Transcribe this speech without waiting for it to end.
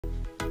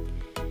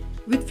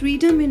With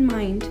freedom in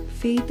mind,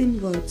 faith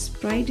in words,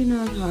 pride in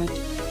our heart,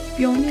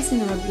 pureness in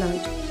our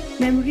blood,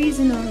 memories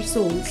in our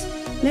souls,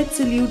 let's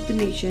salute the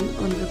nation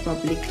on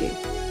Republic Day.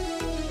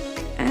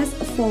 As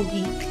a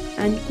foggy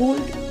and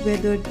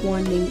cold-weathered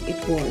morning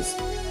it was,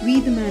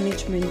 we the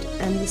management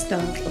and the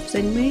staff of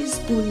St. Mary's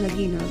School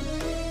Nagina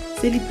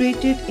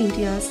celebrated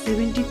India's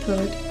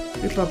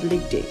 73rd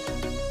Republic Day.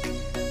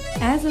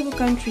 As our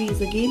country is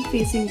again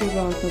facing the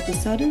wrath of the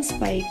sudden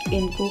spike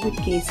in COVID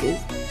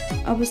cases,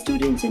 our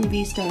students and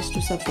we starts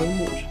to suffer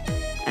more.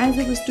 As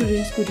our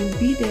students couldn't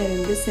be there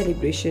in this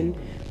celebration,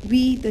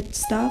 we, the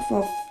staff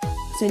of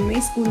St.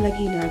 Mary's School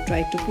Nagina,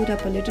 tried to put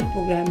up a little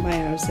program by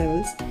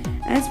ourselves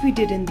as we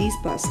did in these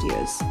past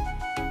years.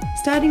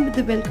 Starting with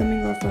the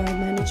welcoming of our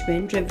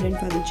management, Reverend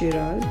Father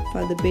Gerald,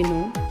 Father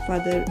Beno,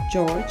 Father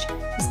George,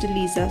 Sister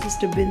Lisa,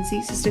 Sister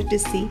Bincy, Sister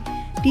Tissy,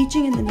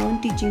 teaching and the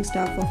non-teaching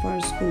staff of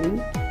our school,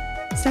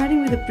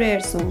 starting with a prayer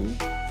song,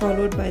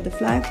 followed by the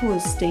flag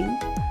hosting,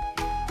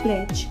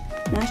 pledge,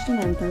 national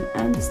anthem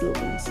and the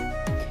slogans.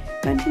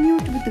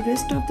 Continued with the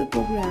rest of the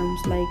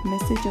programs like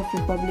Message of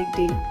Republic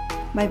Day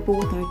by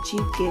both our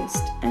chief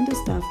guest and a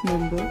staff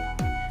member,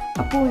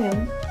 a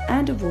poem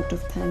and a vote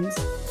of thanks,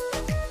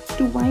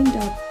 to wind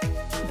up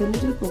the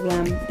little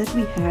program that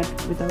we had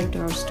without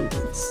our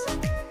students.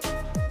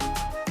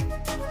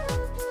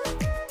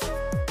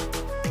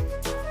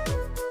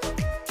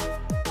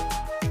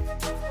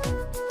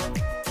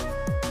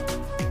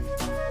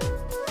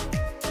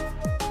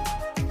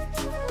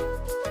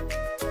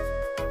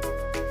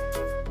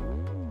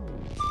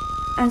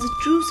 As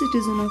a true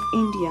citizen of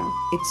India,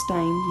 it's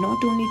time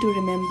not only to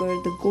remember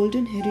the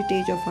golden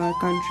heritage of our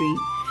country,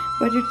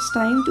 but it's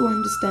time to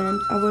understand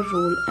our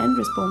role and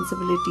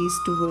responsibilities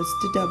towards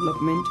the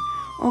development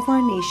of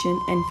our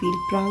nation and feel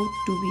proud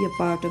to be a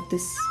part of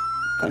this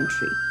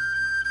country.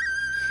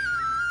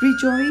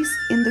 Rejoice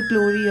in the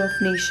glory of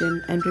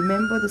nation and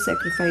remember the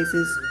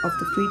sacrifices of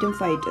the freedom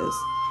fighters.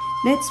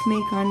 Let's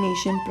make our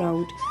nation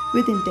proud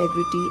with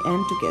integrity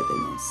and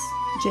togetherness.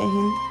 Jai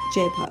Hind,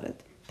 Jai Bharat.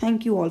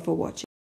 Thank you all for watching.